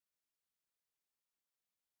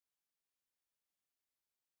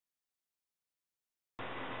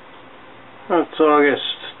It's August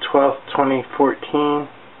 12th, 2014.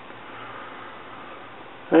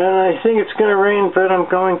 And I think it's going to rain, but I'm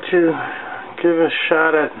going to give a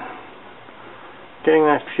shot at getting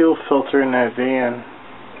that fuel filter in that van.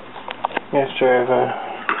 Yesterday I have a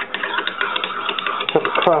cup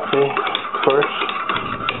of coffee, of course.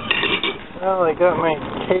 Well, I got my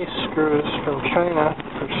case screws from China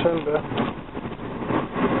for Simba.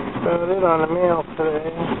 Found it on the mail today.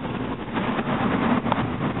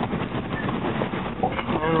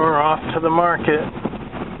 And we're off to the market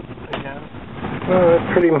again. Well, that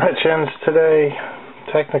pretty much ends today,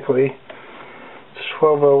 technically. It's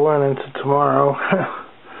 12:01 into tomorrow.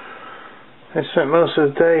 I spent most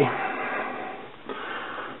of the day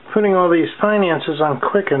putting all these finances on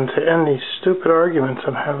Quicken to end these stupid arguments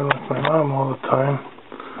I'm having with my mom all the time.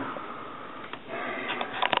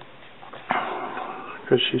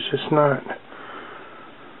 Because she's just not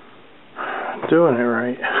doing it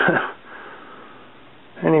right.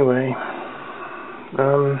 Anyway,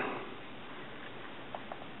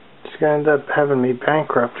 she's going to end up having me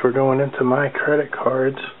bankrupt. We're going into my credit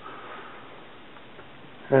cards.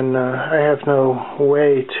 And I have no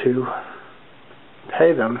way to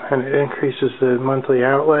pay them. And it increases the monthly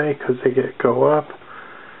outlay because they go up.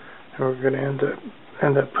 And we're going to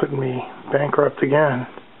end up putting me bankrupt again.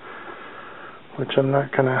 Which I'm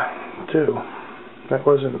not going to do. That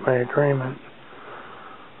wasn't my agreement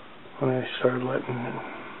when I started letting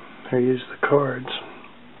her use the cards.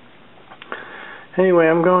 Anyway,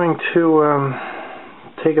 I'm going to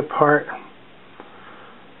take apart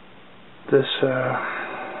this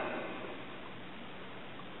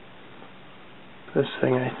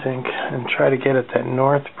thing, I think, and try to get at that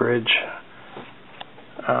Northbridge.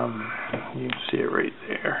 You can see it right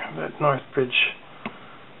there. That Northbridge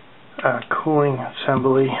cooling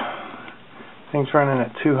assembly. Thing's running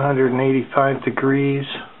at 285 degrees.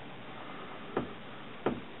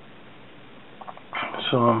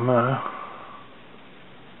 So I'm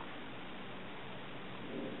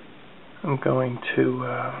going to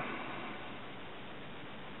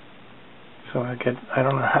I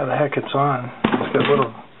don't know how the heck it's on. It's got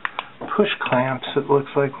little push clamps, it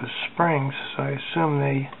looks like, with springs, so I assume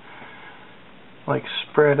they like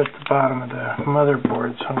spread at the bottom of the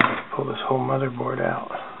motherboard, so I'm going to pull this whole motherboard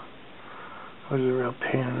out. It was a real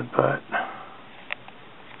pain in the butt.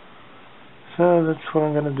 So that's what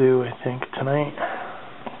I'm going to do, I think, tonight.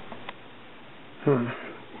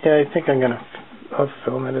 Yeah, I think I'll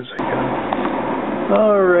film it as I go.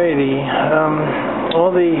 Alrighty,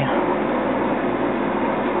 all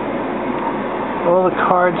the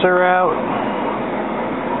cards are out.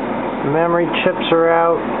 The memory chips are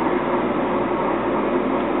out.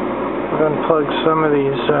 I've unplugged some of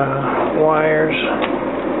these wires.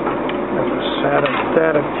 That's a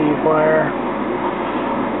SATA feed wire.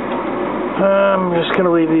 I'm just going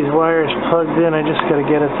to leave these wires plugged in. I just got to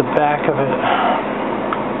get at the back of it.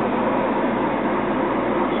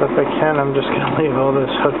 So if I can, I'm just going to leave all this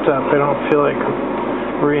hooked up. I don't feel like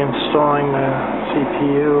reinstalling the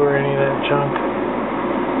CPU or any of that junk.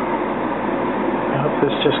 I hope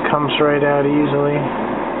this just comes right out easily.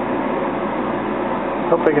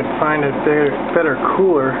 Hope I can find a better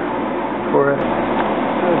cooler for it.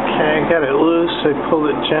 Okay, I got it loose. I pulled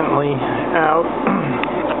it gently out.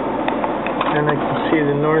 And I can see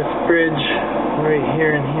the Northbridge right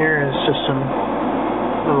here, and here is just some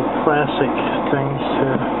little plastic things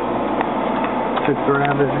to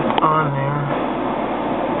grab it on there.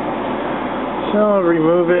 So I'll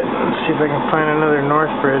remove it and see if I can find another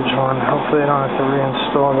Northbridge one. Hopefully I don't have to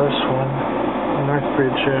reinstall this one. The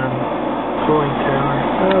Northbridge cooling tower.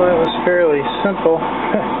 Well, that was fairly simple.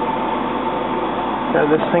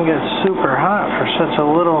 Yeah, this thing gets super hot for such a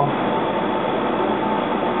little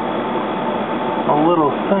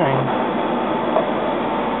thing.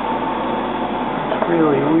 It's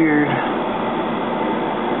really weird.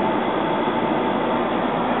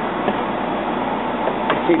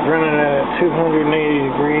 I keep running it at 280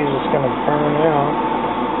 degrees, it's going to burn out.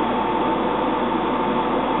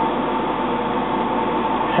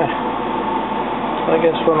 I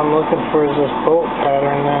guess what I'm looking for is this bolt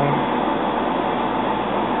pattern then.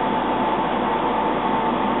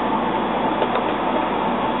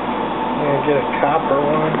 Get a copper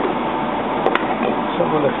one, some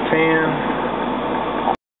with a fan.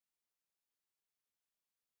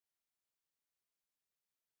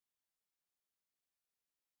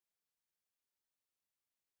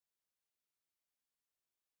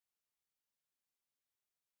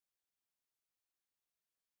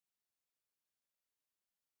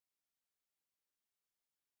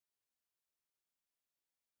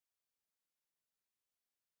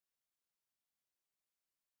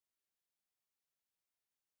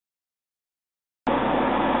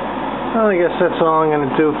 Well, I guess that's all I'm going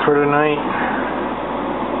to do for tonight.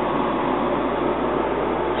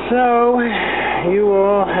 So, you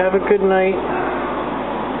all have a good night.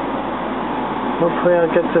 Hopefully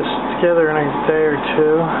I'll get this together in a day or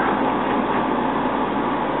two.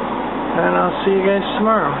 And I'll see you guys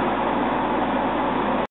tomorrow.